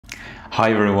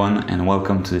Hi everyone and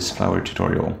welcome to this Flower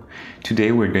tutorial.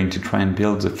 Today we're going to try and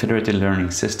build the federated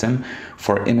learning system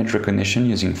for image recognition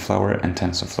using Flower and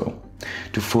TensorFlow.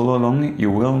 To follow along, you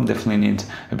will definitely need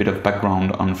a bit of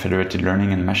background on federated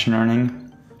learning and machine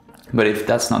learning. But if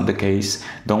that's not the case,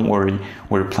 don't worry,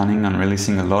 we're planning on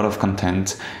releasing a lot of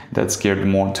content that's geared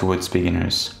more towards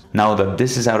beginners. Now that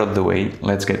this is out of the way,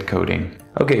 let's get coding.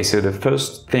 Okay, so the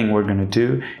first thing we're going to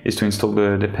do is to install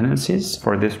the dependencies.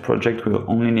 For this project, we'll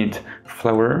only need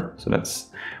Flower, so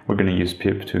we're going to use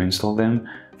pip to install them.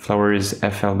 Flower is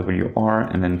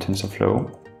FLWR and then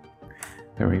TensorFlow.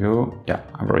 There we go. Yeah,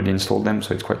 I've already installed them,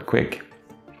 so it's quite quick.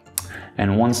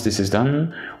 And once this is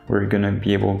done, we're going to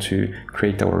be able to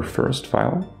create our first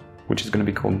file, which is going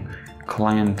to be called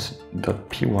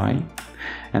client.py.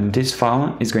 And this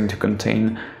file is going to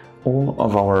contain all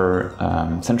of our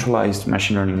centralized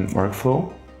machine learning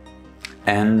workflow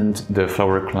and the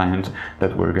Flower client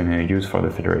that we're going to use for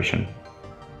the federation.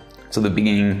 So the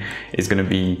beginning is going to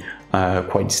be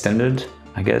quite standard,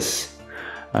 I guess.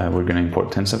 We're going to import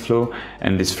TensorFlow,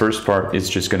 and this first part is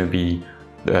just going to be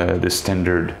the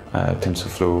standard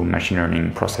TensorFlow machine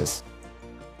learning process.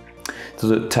 So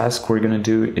the task we're going to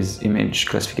do is image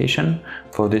classification.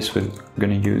 For this, we're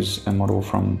going to use a model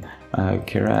from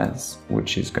Keras,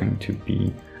 which is going to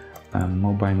be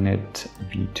MobileNet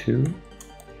v2.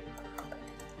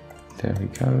 There we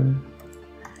go,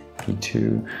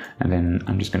 v2, and then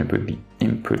I'm just going to put the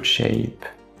input shape.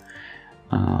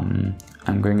 I'm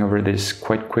going over this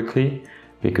quite quickly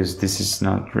because this is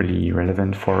not really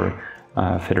relevant for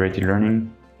federated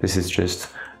learning. This is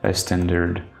just a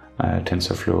standard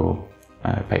TensorFlow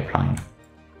pipeline.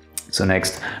 So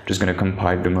next, I'm just going to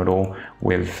compile the model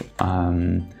with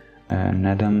an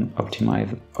Adam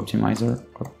optimizer.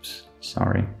 Oops,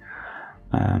 sorry.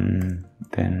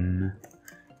 Then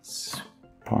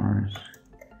sparse.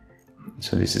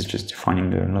 So this is just defining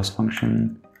the loss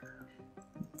function.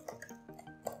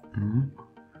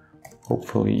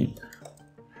 Hopefully,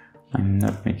 I'm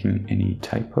not making any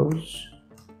typos,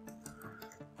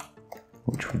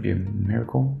 which would be a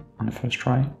miracle on the first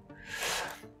try.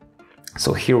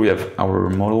 So here we have our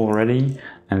model already,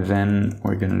 and then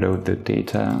we're going to load the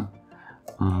data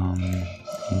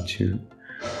into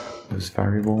those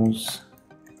variables,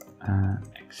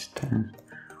 extend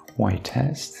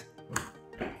y-test.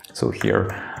 So here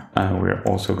we're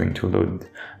also going to load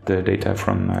the data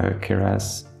from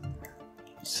Keras.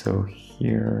 So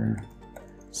here,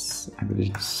 I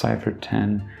believe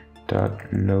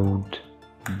cipher10.load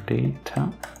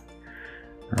data.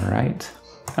 Right.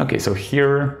 Okay, so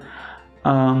here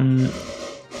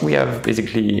we have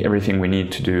basically everything we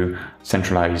need to do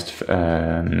centralized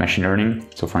machine learning.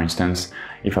 So for instance,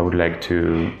 if I would like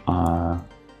to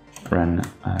run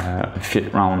a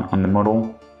fit round on the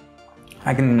model,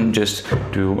 I can just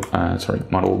do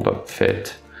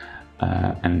model.fit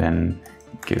and then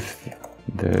give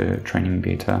the training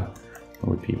data, it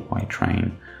would be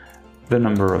ytrain, the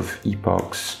number of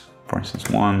epochs, for instance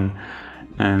 1,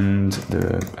 and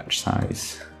the batch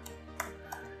size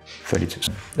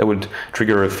 32. That would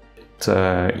trigger a fit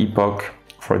epoch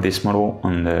for this model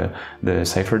on the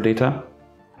cipher data.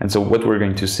 And so what we're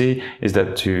going to see is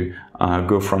that to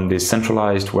go from this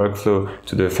centralized workflow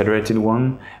to the federated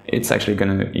one, it's actually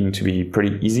going to be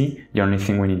pretty easy. The only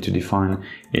thing we need to define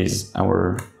is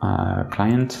our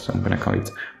client. So I'm going to call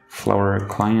it Flower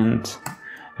client,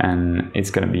 and it's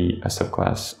going to be a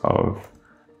subclass of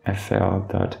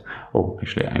oh,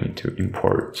 actually I need to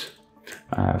import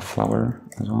Flower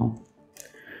as well,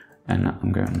 and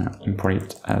I'm going to import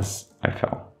it as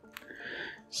FL.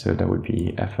 So that would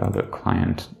be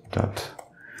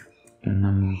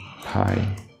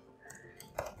fl.client.numpy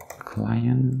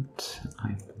client,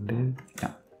 I believe,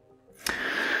 yeah.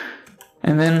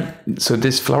 And then, so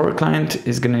this Flower client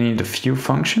is going to need a few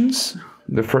functions.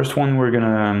 The first one we're going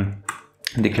to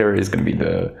declare is going to be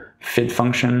the fit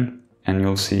function, and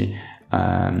you'll see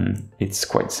it's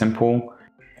quite simple.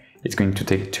 It's going to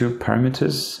take two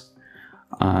parameters.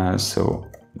 So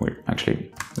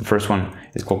the first one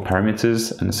is called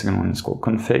parameters, and the second one is called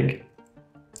config.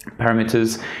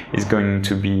 Parameters is going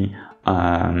to be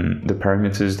the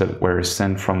parameters that were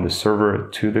sent from the server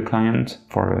to the client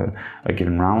for a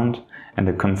given round, and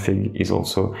the config is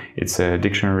also, it's a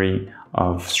dictionary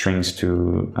of strings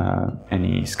to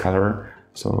any scalar,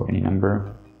 so any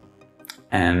number,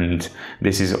 and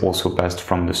this is also passed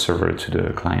from the server to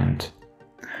the client.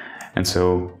 And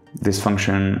so this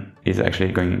function is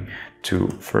actually going to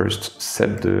first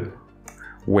set the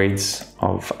weights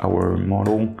of our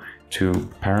model to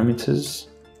parameters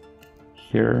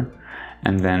here,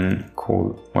 and then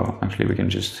call, well, actually we can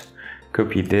just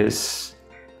copy this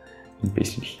and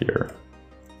paste it here.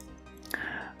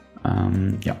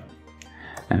 Yeah.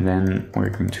 And then we're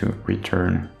going to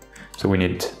return. So we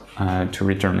need to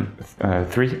return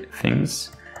 3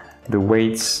 things: the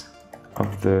weights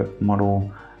of the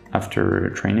model after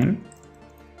training.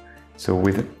 So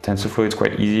with TensorFlow, it's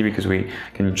quite easy because we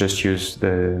can just use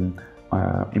the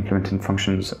implementing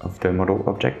functions of the model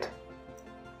object.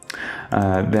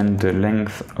 Then the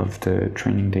length of the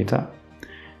training data,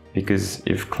 because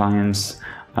if clients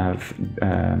have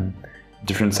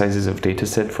different sizes of data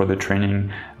set for the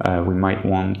training, we might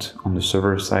want on the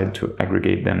server side to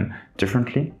aggregate them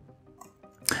differently.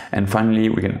 And finally,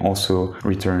 we can also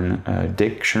return a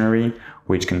dictionary,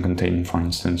 which can contain, for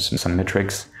instance, some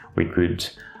metrics. We could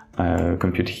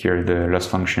compute here the loss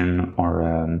function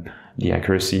or the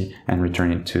accuracy and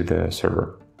return it to the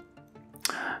server.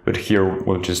 But here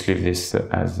we'll just leave this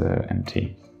as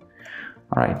empty.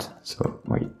 All right, so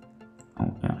wait,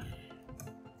 oh yeah.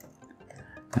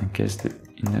 I guess the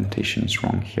indentation is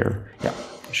wrong here. Yeah,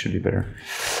 it should be better.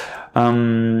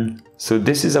 So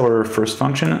this is our first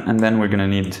function, and then we're gonna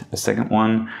need a second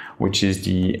one, which is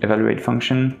the evaluate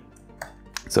function.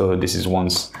 So this is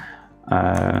once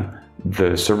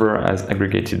the server has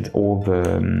aggregated all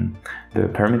the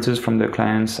parameters from the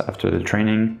clients after the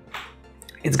training.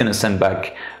 It's gonna send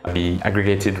back the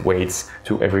aggregated weights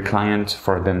to every client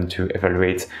for them to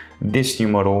evaluate this new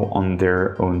model on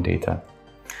their own data.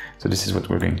 So this is what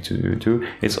we're going to do.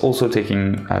 It's also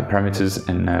taking parameters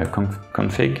and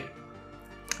config.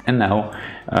 And now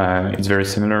it's very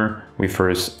similar. We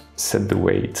first set the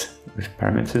weight with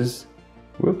parameters.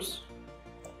 Whoops.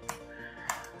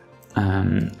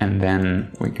 And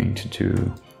then we're going to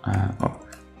do, oh,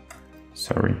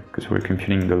 sorry, because we're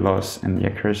computing the loss and the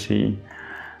accuracy.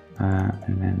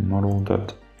 And then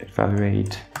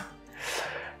model.evaluate.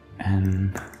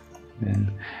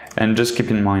 And just keep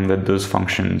in mind that those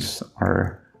functions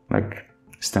are like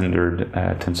standard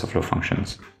TensorFlow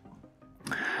functions.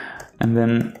 And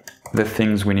then the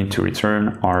things we need to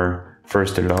return are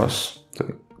first the loss.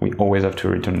 So we always have to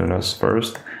return the loss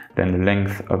first, then the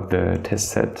length of the test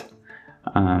set.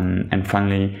 And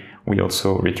finally, we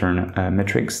also return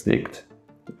metrics dict,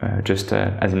 just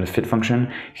as in the fit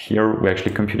function. Here we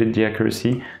actually computed the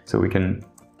accuracy, so we can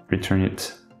return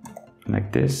it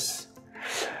like this.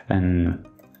 And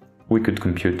we could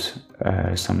compute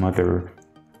some other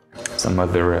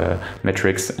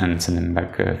metrics and send them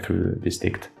back through this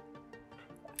dict.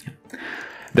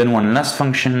 Then one last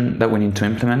function that we need to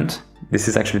implement, this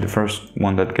is actually the first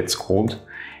one that gets called,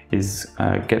 is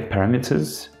get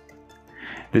parameters.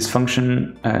 This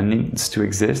function needs to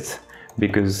exist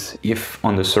because if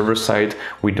on the server side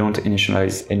we don't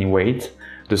initialize any weight,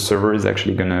 the server is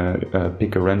actually gonna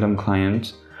pick a random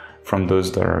client from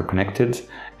those that are connected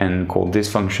and call this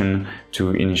function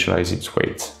to initialize its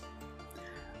weight. So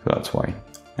that's why.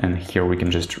 And here we can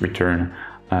just return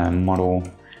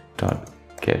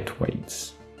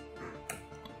model.getWeights.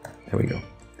 There we go.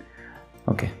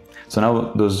 Okay. So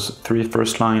now those 3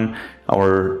 first line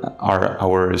are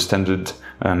our standard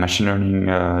machine learning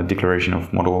declaration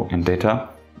of model and data.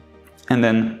 And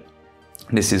then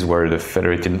this is where the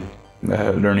federated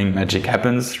learning magic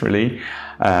happens, really.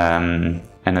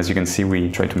 And as you can see, we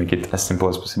try to make it as simple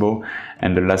as possible.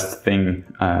 And the last thing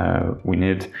we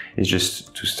need is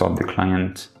just to start the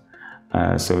client.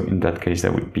 So in that case,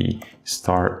 that would be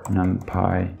start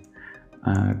numpy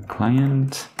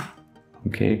client.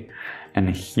 Okay. And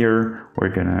here we're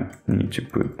gonna need to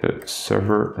put the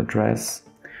server address.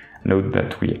 Note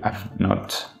that we have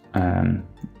not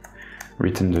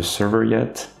written the server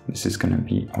yet. This is gonna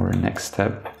be our next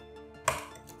step.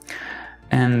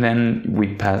 And then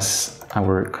we pass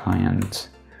our client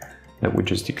that we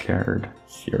just declared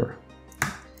here,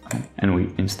 and we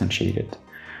instantiate it.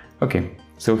 Okay,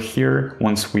 so here,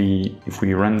 if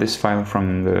we run this file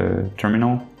from the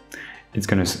terminal, it's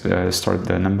gonna start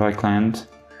the numpy client.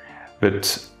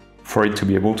 But for it to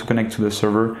be able to connect to the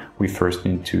server, we first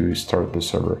need to start the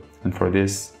server. And for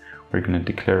this, we're gonna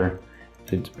declare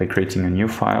it by creating a new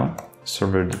file,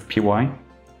 server.py.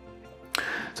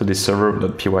 So this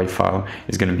server.py file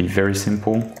is gonna be very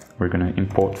simple. We're gonna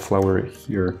import Flower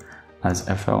here as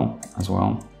FL as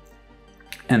well.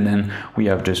 And then we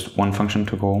have just one function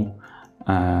to call.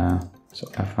 So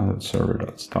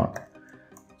fl.server.start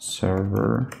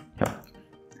server, yep.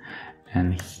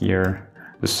 And here,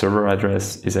 the server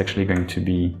address is actually going to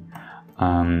be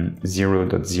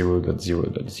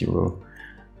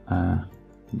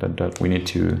 0.0.0.0. We need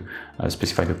to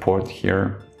specify the port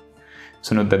here.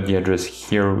 So note that the address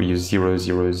here, we use 000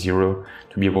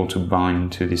 to be able to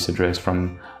bind to this address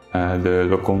from the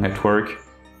local network,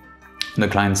 the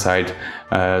client side.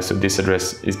 So this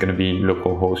address is going to be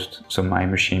localhost, so my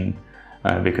machine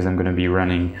because I'm going to be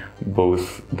running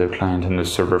both the client and the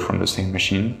server from the same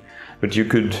machine. But you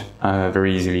could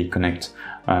very easily connect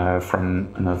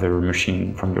from another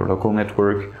machine from your local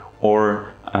network,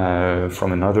 or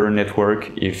from another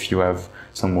network if you have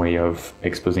some way of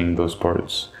exposing those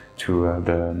ports to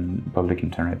the public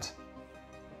internet.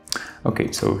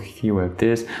 Okay, so here we have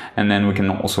this, and then we can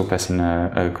also pass in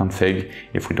a config.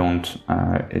 If we don't,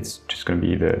 it's just going to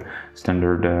be the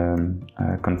standard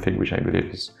config, which I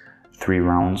believe is 3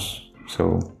 rounds.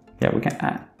 So yeah, we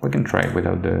can try it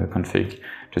without the config,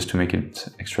 just to make it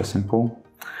extra simple.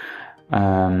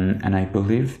 And I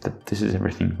believe that this is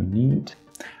everything we need.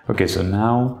 Okay, so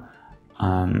now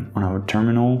on our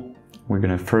terminal, we're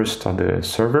going to first start the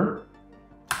server.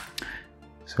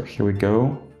 So here we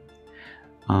go.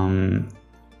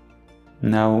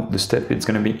 Now the step it's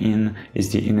going to be in is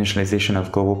the initialization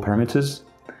of global parameters,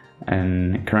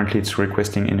 and currently it's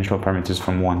requesting initial parameters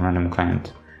from one random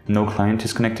client. No client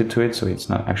is connected to it, so it's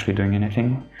not actually doing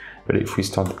anything. But if we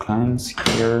start the clients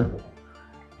here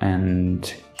and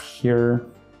here,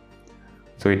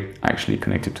 so it actually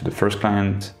connected to the first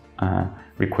client,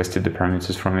 requested the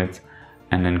parameters from it,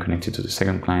 and then connected to the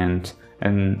second client,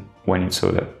 and when it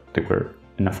saw that there were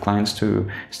enough clients to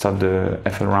start the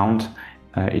FL round,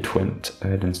 it went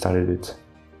ahead and started it.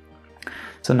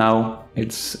 So now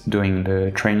it's doing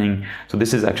the training. So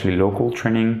this is actually local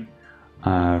training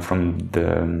from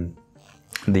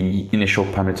the initial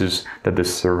parameters that the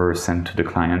server sent to the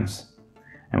clients,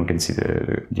 and we can see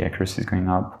the accuracy is going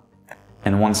up.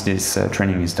 And once this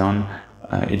training is done,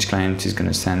 each client is going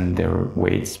to send their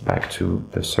weights back to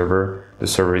the server. The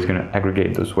server is going to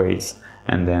aggregate those weights,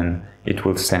 and then it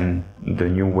will send the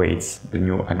new weights, the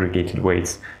new aggregated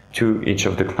weights, to each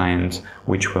of the clients,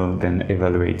 which will then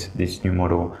evaluate this new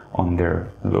model on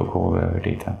their local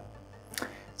data.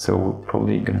 So we're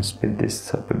probably going to speed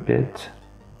this up a bit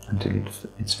until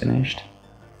it's finished.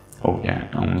 Oh yeah,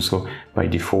 and also by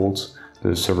default,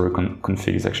 the server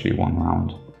config is actually 1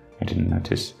 round. I didn't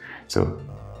notice. So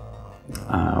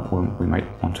we might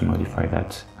want to modify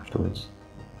that afterwards.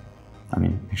 I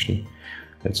mean, actually,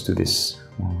 let's do this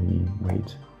while we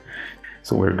wait.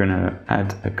 So we're gonna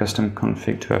add a custom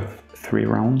config to have 3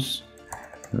 rounds.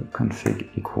 The config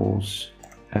equals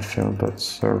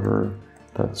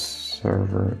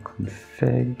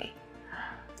fl.server.serverconfig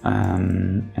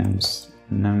and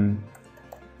num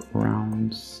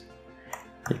rounds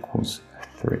equals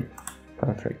 3.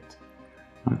 Perfect.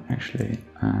 Actually,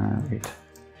 wait.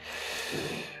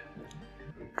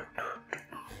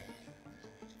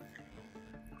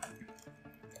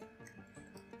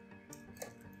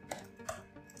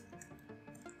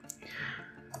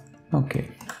 Okay,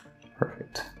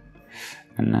 perfect.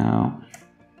 And now,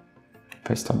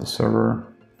 if I start the server,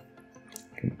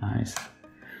 okay, nice.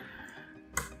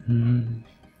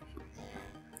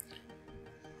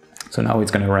 So now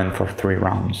it's going to run for 3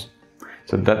 rounds.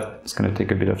 So that's going to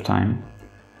take a bit of time.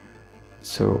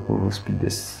 So we will speed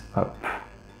this up.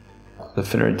 The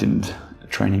federated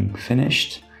training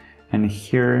finished, and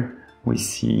here we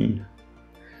see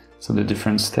the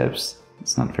different steps.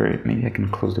 It's not very, maybe I can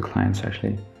close the clients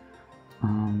actually.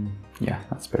 Yeah,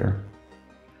 that's better.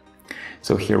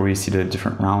 So here we see the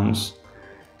different rounds.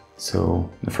 So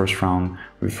the first round,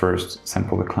 we first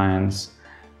sample the clients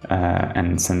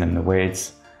and send them the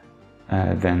weights.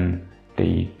 Then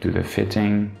they do the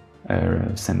fitting,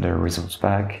 send their results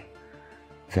back.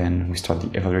 Then we start the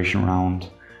evaluation round.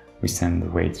 We send the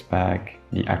weights back,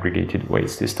 the aggregated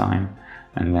weights this time,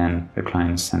 and then the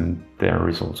clients send their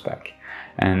results back.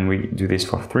 And we do this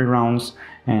for 3 rounds,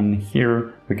 and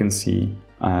here we can see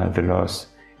the loss.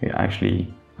 It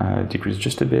actually decreased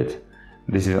just a bit.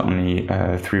 This is only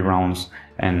 3 rounds,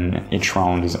 and each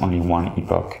round is only 1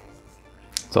 epoch.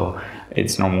 So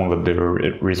it's normal that the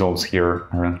results here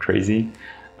aren't crazy.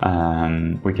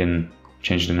 We can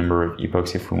change the number of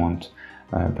epochs if we want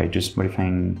by just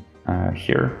modifying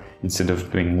here. Instead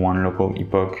of doing 1 local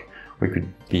epoch, we could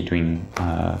be doing,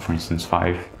 for instance,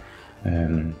 5.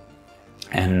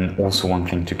 And also one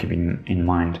thing to keep in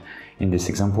mind in this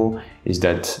example is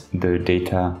that the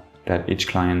data that each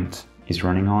client is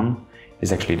running on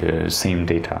is actually the same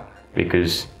data,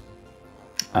 because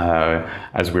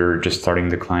as we're just starting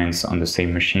the clients on the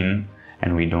same machine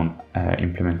and we don't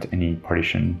implement any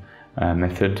partition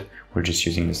method, we're just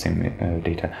using the same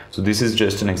data. So this is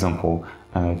just an example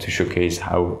to showcase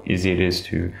how easy it is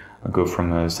to go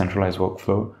from a centralized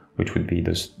workflow, which would be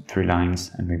those 3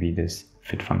 lines and maybe this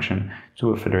fit function,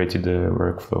 to a federated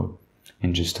workflow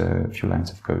in just a few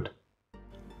lines of code.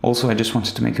 Also, I just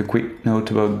wanted to make a quick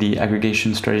note about the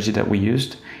aggregation strategy that we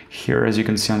used. Here, as you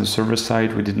can see on the server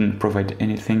side, we didn't provide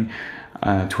anything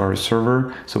to our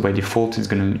server. So by default, it's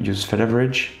going to use Fed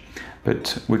average,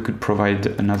 but we could provide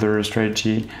another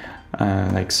strategy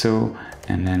like so,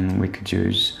 and then we could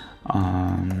use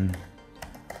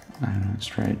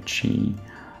strategy,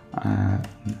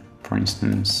 for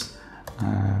instance,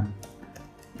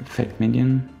 Fed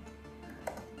median,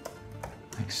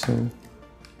 like so.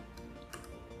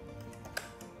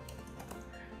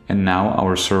 And now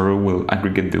our server will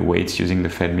aggregate the weights using the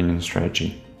Fed median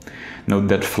strategy. Note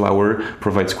that Flower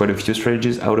provides quite a few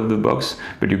strategies out of the box,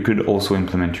 but you could also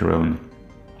implement your own.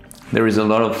 There is a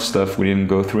lot of stuff we didn't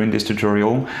go through in this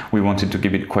tutorial. We wanted to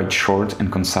keep it quite short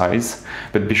and concise,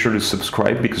 but be sure to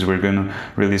subscribe because we're going to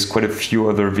release quite a few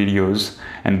other videos,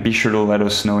 and be sure to let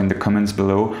us know in the comments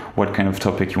below what kind of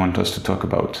topic you want us to talk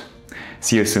about.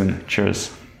 See you soon.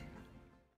 Cheers.